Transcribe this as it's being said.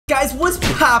Guys, what's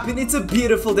poppin'? It's a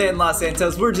beautiful day in Los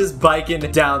Santos. We're just biking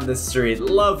down the street.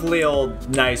 Lovely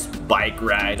old nice bike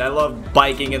ride. I love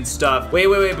biking and stuff. Wait.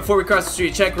 Before we cross the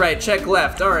street, check right, check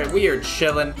left. All right, we are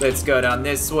chilling. Let's go down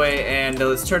this way and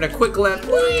let's turn a quick left.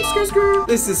 Screw.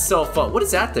 This is so fun. What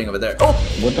is that thing over there? Oh,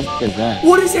 what the fuck is that?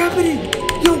 What is happening?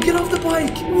 Yo, get off the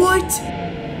bike. What?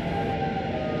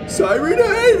 Siren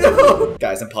head! No.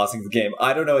 Guys, I'm pausing the game.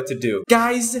 I don't know what to do.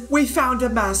 Guys, we found a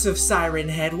massive siren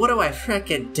head. What do I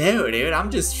frickin' do, dude?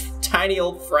 I'm just tiny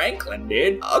old Franklin,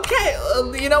 dude. Okay,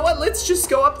 you know what? Let's just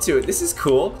go up to it. This is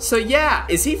cool. So yeah,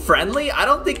 is he friendly? I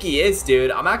don't think he is,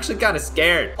 dude. I'm actually kind of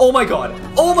scared. Oh my god.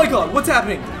 Oh my god. What's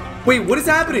happening? Wait, what is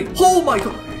happening? Oh my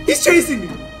god. He's chasing me.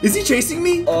 Is he chasing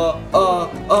me? Okay.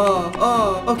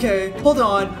 Hold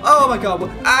on. Oh my god.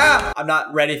 Ah! I'm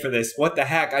not ready for this. What the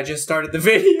heck? I just started the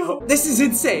video. This is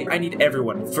insane. I need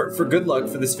everyone, for good luck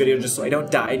for this video, just so I don't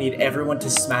die, I need everyone to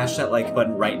smash that like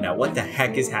button right now. What the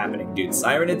heck is happening, dude?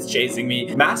 Siren head's chasing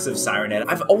me. Massive siren head.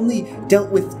 I've only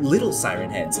dealt with little siren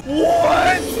heads.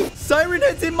 What? Siren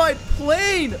head's in my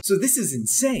plane! So this is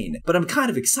insane, but I'm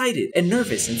kind of excited and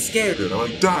nervous and scared.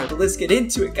 I died. But let's get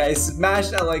into it, guys. Smash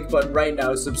that like button right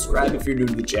now. Subscribe if you're new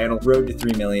to the channel. Road to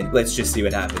 3 million. Let's just see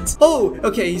what happens. Oh,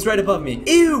 okay, he's right above me.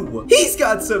 Ew! He's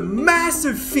got some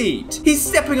massive feet. He's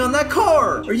stepping on that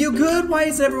car. Are you good? Why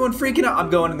is everyone freaking out? I'm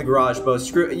going in the garage, bro.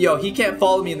 Screw. Yo, he can't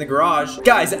follow me in the garage.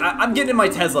 Guys, I'm getting in my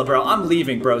Tesla, bro. I'm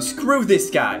leaving, bro. Screw this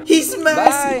guy. He's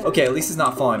massive. Bye. Okay, at least he's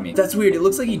not following me. That's weird. It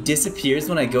looks like he disappears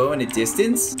when I go in a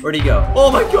distance. Where'd he go?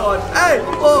 Oh my god. Hey!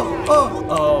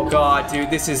 Oh god, dude.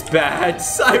 This is bad.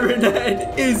 Siren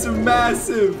head is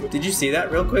massive. Did you see that?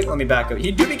 Real quick, let me back up.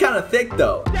 He do be kind of thick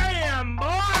though. Damn, boy.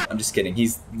 I'm just kidding.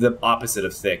 He's the opposite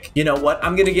of thick. You know what?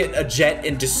 I'm gonna get a jet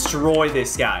and destroy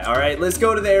this guy. All right, let's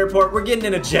go to the airport. We're getting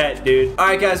in a jet, dude. All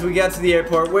right, guys, we got to the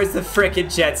airport. Where's the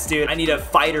frickin' jets, dude? I need a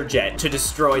fighter jet to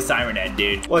destroy Siren head,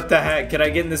 dude. What the heck? Can I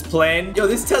get in this plane? Yo,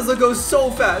 this Tesla goes so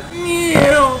fast.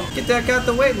 Get that out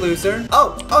the way, loser.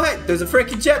 Oh, hey, there's a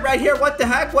frickin' jet right here. What the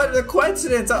heck? What the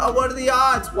coincidence? What are the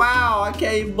odds? Wow, I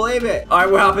can't even believe it. All right,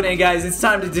 we're hopping in, guys. It's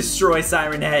time to destroy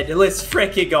Siren head. Let's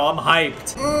frickin' go. I'm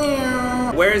hyped.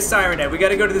 Where is Siren head? We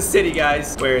gotta go to the city,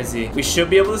 guys. Where is he? We should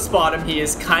be able to spot him. He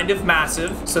is kind of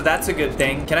massive, so that's a good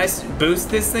thing. Can I boost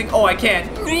this thing? Oh, I can't.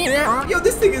 Yo,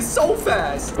 this thing is so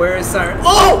fast. Where is Siren?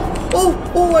 Oh,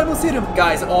 I almost hit him.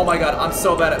 Guys, oh my god, I'm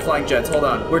so bad at flying jets. Hold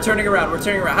on. We're turning around.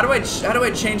 How do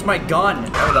I change my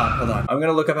gun? Hold on. I'm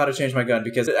gonna look up how to change my gun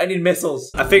because I need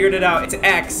missiles. I figured it out. It's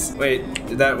X. Wait,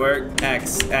 did that work?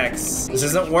 X. This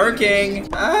isn't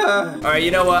working. All right,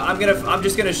 you know what? I'm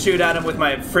just gonna shoot at him with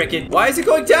my frickin'. Why is it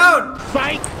going down?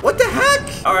 Fight. What the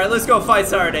heck? All right, let's go fight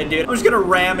Siren head, dude. I'm just gonna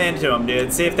ram into him,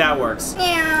 dude. See if that works.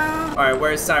 Yeah. All right,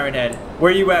 where's Siren head?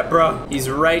 Where you at, bro? He's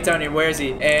right down here. Where is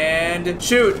he? And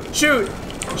shoot.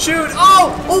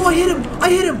 Oh, I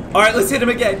hit him. All right, let's hit him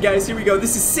again, guys. Here we go.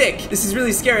 This is sick. This is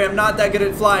really scary. I'm not that good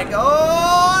at flying.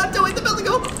 Oh, don't let the building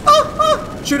go.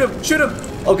 Oh. Shoot him.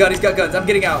 Oh god, he's got guns. I'm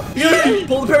getting out. Yeah.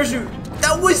 Pull the parachute.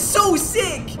 That was so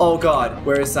sick. Oh god,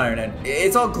 where is Siren head?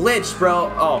 It's all glitched,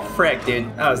 bro. Oh frick,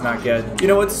 dude, that was not good. You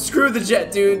know what? Screw the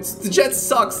jet, dude. The jet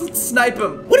sucks. Let's snipe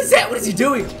him. What is that? What is he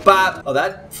doing? Bop. Oh,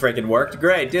 that freaking worked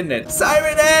great, didn't it?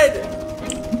 Siren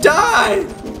head, die.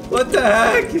 What the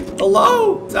heck?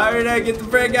 Hello, Siren head, get the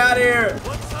frick out of here.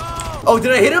 Oh,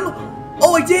 did I hit him?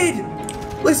 Oh, I did.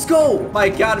 Let's go. My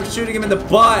god, I'm shooting him in the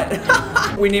butt.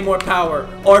 We need more power.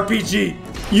 RPG.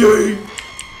 Yay.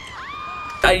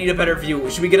 I need a better view.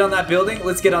 Should we get on that building?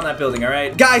 Let's get on that building, all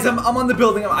right? Guys, I'm on the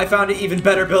building. I found an even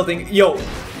better building. Yo,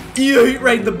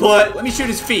 right in the butt. Let me shoot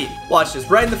his feet. Watch this,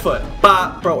 right in the foot.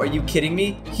 Bah. Bro, are you kidding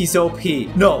me? He's OP.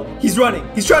 No, he's running.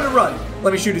 He's trying to run.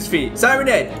 Let me shoot his feet. Siren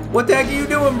head, what the heck are you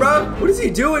doing, bro? What is he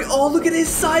doing? Oh, look at his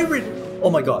siren. Oh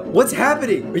my god, what's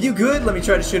happening? Are you good? Let me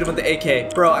try to shoot him with the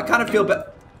AK. Bro, I kind of feel bad.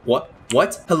 What?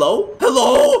 Hello?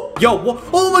 Yo,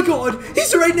 oh my god,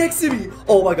 he's right next to me.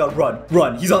 Oh my god,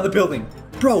 run. He's on the building.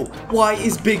 Bro, why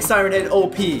is big Siren head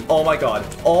OP? Oh my god.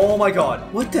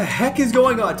 What the heck is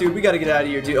going on, dude? We gotta get out of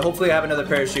here, dude. Hopefully I have another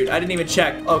parachute. I didn't even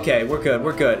check. Okay, we're good.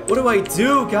 What do I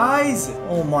do, guys?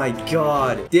 Oh my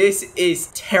god. This is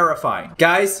terrifying.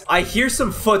 Guys, I hear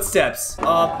some footsteps. It's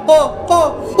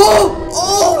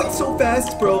so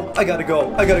fast, bro. I gotta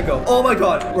go. Oh my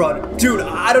god, run. Dude,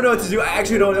 I don't know what to do. I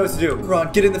actually don't know what to do.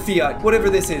 Run, get in the Fiat. Whatever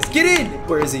this is. Get in.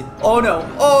 Where is he? Oh no.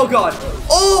 Oh god.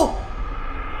 Oh!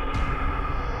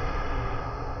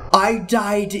 I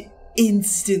died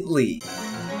instantly.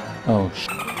 Oh,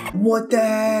 what the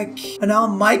heck? And now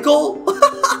I'm Michael?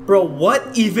 Bro,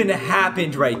 what even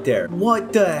happened right there?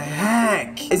 What the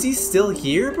heck? Is he still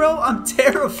here, bro? I'm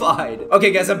terrified.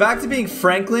 Okay, guys, I'm back to being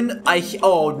Franklin.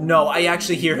 Oh, no, I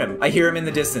actually hear him. I hear him in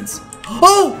the distance.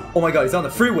 Oh! Oh my god, he's on the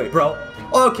freeway, bro.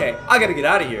 Okay, I gotta get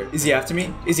out of here. Is he after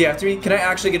me? Is he after me? Can I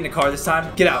actually get in the car this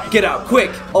time? Get out, quick.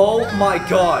 Oh my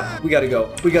god. We gotta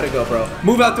go, bro.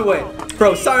 Move out the way.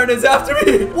 Bro, Siren is after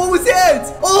me. What was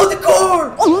that? Oh, the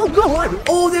car. Oh god.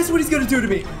 Oh, that's what he's gonna do to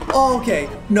me. Oh, okay,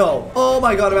 no. Oh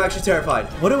my god, I'm actually terrified.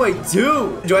 What do I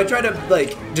do? Do I try to,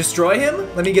 like, destroy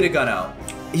him? Let me get a gun out.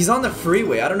 He's on the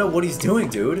freeway. I don't know what he's doing,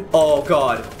 dude. Oh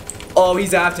god. Oh,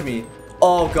 he's after me.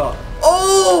 Oh god.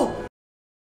 Oh!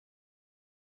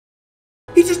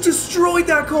 He just destroyed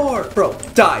that car. Bro,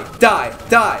 die.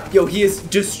 Yo, he is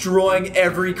destroying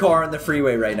every car on the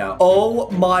freeway right now. Oh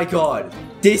my god.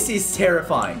 This is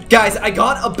terrifying. Guys, I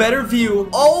got a better view.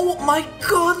 Oh my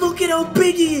god, look at how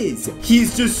big he is.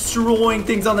 He's destroying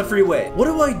things on the freeway. What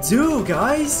do I do,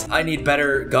 guys? I need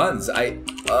better guns.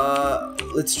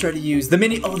 Let's try to use the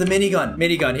minigun.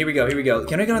 Minigun, here we go.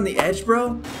 Can I get on the edge,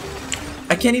 bro?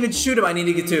 I can't even shoot him. I need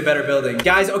to get to a better building.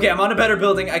 Guys, okay, I'm on a better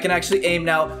building. I can actually aim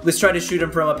now. Let's try to shoot him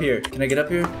from up here. Can I get up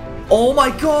here? Oh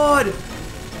my god.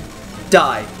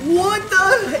 Die. What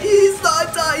the? He's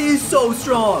not dying. He's so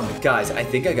strong. Guys, I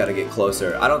think I gotta get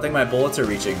closer. I don't think my bullets are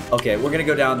reaching. Okay, we're gonna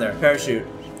go down there. Parachute.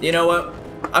 You know what?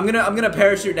 I'm gonna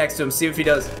parachute next to him, see if he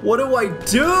does. What do I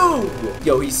do?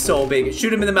 Yo, he's so big.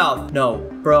 Shoot him in the mouth. No,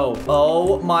 bro.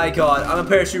 Oh my god. I'm gonna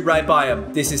parachute right by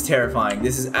him. This is terrifying.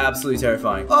 This is absolutely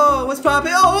terrifying. Oh, what's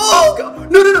popping? Oh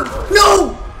god.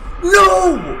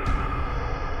 No.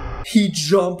 He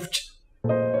jumped.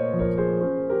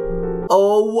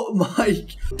 Oh my,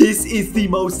 this is the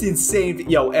most insane.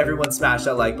 Yo, everyone smash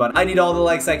that like button. I need all the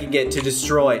likes I can get to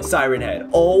destroy Siren Head.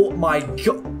 Oh my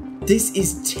god. This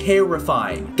is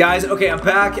terrifying. Guys, okay, I'm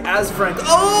back as Frank.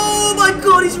 Oh my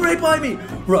god, he's right by me.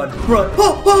 Run.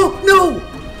 Oh, no.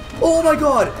 Oh my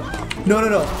god. No.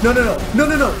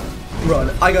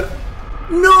 Run.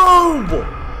 No.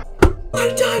 I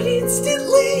died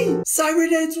instantly.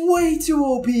 Siren Head's way too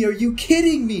OP. Are you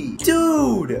kidding me?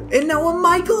 Dude. And now I'm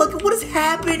Michael. Like, what is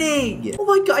happening? Oh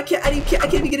my god, I can't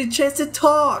even get a chance to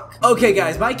talk. Okay,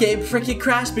 guys, my game freaking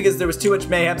crashed because there was too much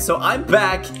mayhem. So I'm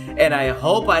back, and I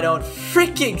hope I don't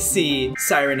freaking see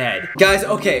Siren Head. Guys,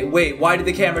 okay, wait. Why did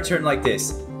the camera turn like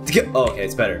this? Oh, okay,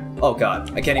 it's better. Oh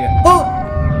god, I can't even.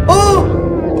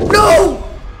 Oh, no.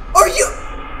 Are you?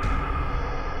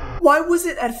 Why was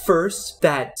it at first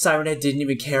that Siren Head didn't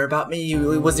even care about me? He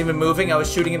wasn't even moving. I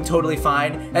was shooting him totally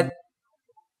fine.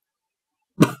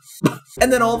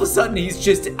 And then all of a sudden, he's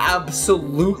just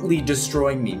absolutely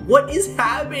destroying me. What is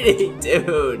happening,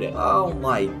 dude? Oh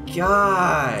my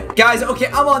god. Guys, okay,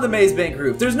 I'm on the Maze Bank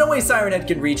roof. There's no way Siren Head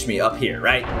can reach me up here,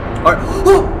 right? All right.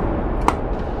 Oh!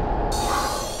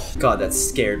 God, that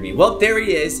scared me. Well, there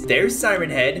he is. There's Siren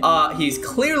Head. He's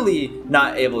clearly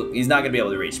not gonna be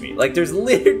able to reach me. Like, there's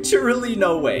literally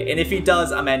no way. And if he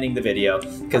does, I'm ending the video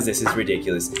because this is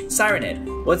ridiculous. Siren Head,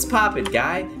 what's poppin',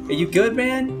 guy? Are you good,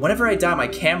 man? Whenever I die, my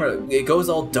camera, it goes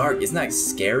all dark. Isn't that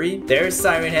scary? There's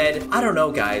Siren Head. I don't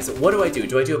know, guys. What do I do?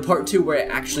 Do I do a part 2 where I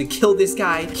actually kill this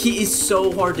guy? He is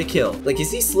so hard to kill. Like,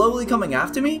 is he slowly coming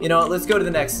after me? You know, let's go to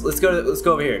the next. Let's go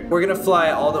over here. We're gonna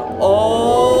fly all the.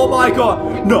 Oh my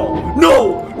god! No!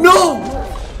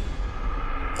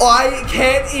 I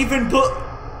can't even put.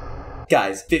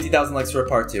 Guys, 50,000 likes for a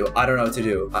part 2. I don't know what to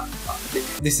do.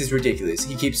 This is ridiculous.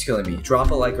 He keeps killing me.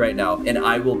 Drop a like right now, and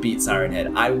I will beat Siren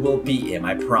Head. I will beat him.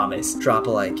 I promise. Drop a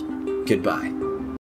like. Goodbye.